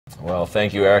Well,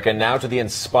 thank you, Erica. Now to the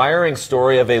inspiring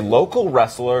story of a local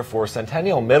wrestler for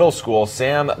Centennial Middle School,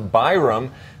 Sam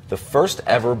Byram, the first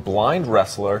ever blind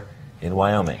wrestler in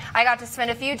Wyoming. I got to spend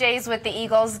a few days with the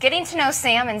Eagles, getting to know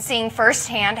Sam and seeing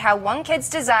firsthand how one kid's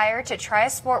desire to try a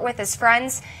sport with his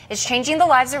friends is changing the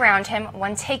lives around him,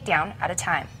 one takedown at a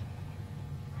time.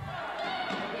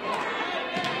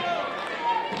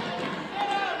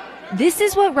 This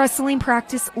is what wrestling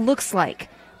practice looks like,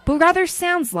 but rather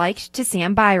sounds like to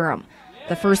Sam Byram,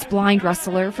 the first blind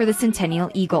wrestler for the Centennial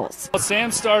Eagles.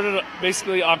 Sam started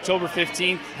basically October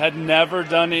 15th, had never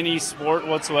done any sport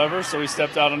whatsoever, so he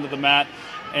stepped out onto the mat.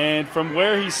 And from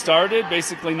where he started,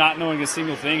 basically not knowing a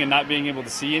single thing and not being able to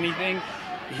see anything,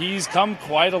 he's come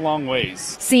quite a long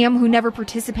ways. Sam, who never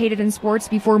participated in sports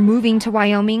before moving to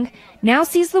Wyoming, now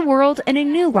sees the world in a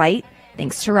new light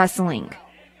thanks to wrestling.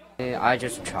 I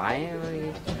just try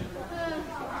it.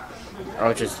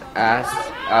 I'll just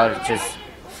ask. I'll just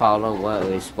follow what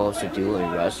we're supposed to do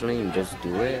in wrestling and just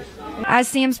do it. As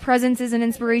Sam's presence is an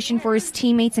inspiration for his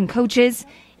teammates and coaches,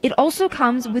 it also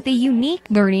comes with a unique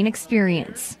learning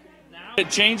experience. It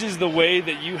changes the way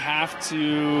that you have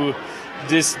to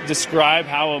describe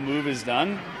how a move is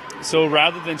done. So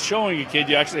rather than showing a kid,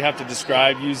 you actually have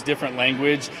to use different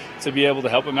language to be able to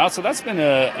help him out. So that's been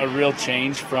a real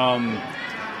change from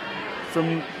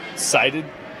sighted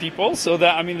people. So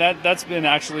that's been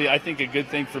actually, I think, a good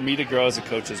thing for me to grow as a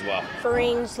coach as well.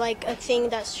 Offering's like a thing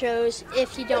that shows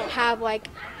if you don't have like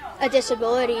a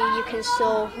disability, you can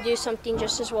still do something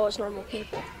just as well as normal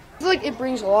people. I feel like it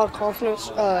brings a lot of confidence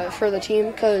for the team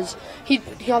because he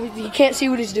obviously can't see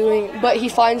what he's doing, but he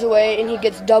finds a way and he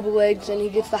gets double legs and he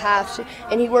gets the halves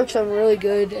and he works them really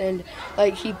good and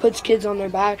like he puts kids on their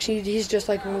backs. He's just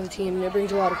like one of the team and it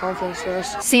brings a lot of confidence for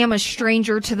us. Sam, a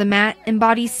stranger to the mat,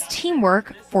 embodies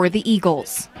teamwork for the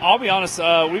Eagles. I'll be honest,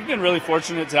 we've been really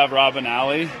fortunate to have Robin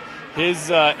Halle. His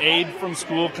aide from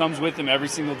school comes with him every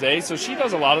single day, so she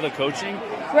does a lot of the coaching.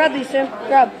 Grab these, Sam.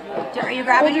 Grab. Are you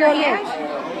grabbing your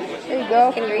hand? There you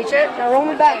go. Can you reach it? Now roll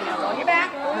me back. Roll your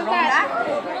back. Roll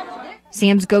back.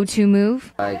 Sam's go-to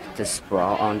move? Like the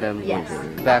sprawl on them. Yes.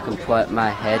 Back and put my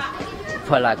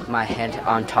hand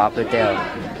on top of their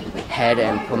head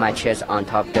and put my chest on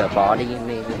top of their body,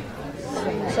 maybe.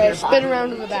 So spin around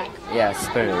to the back. Yeah,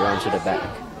 spin around to the back.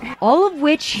 All of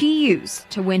which he used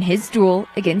to win his duel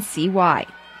against CY.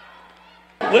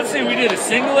 Let's see, we did a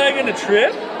single leg and a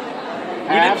trip.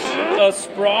 We did a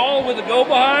sprawl with a go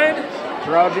behind.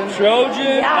 Trojan,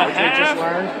 yeah. a half.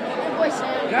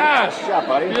 Gosh, good job,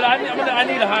 buddy. Dude, I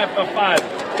need a high five.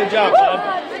 Good job,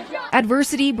 bud.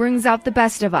 Adversity brings out the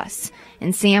best of us,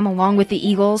 and Sam, along with the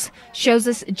Eagles, shows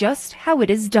us just how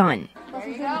it is done.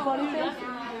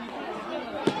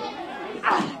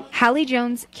 Halle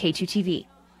Jones, K2TV.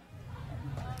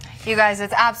 You guys,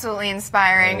 it's absolutely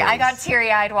inspiring. I got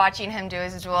teary-eyed watching him do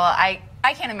his duel. I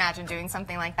can't imagine doing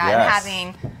something like that and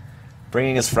having...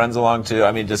 Bringing his friends along too.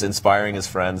 I mean, just inspiring his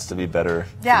friends to be better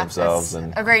for themselves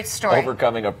and a great story.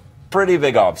 Overcoming a pretty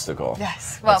big obstacle.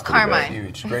 Yes. Well, Carmine.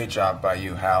 Huge. Great job by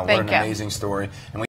you, Hal. What an amazing story. And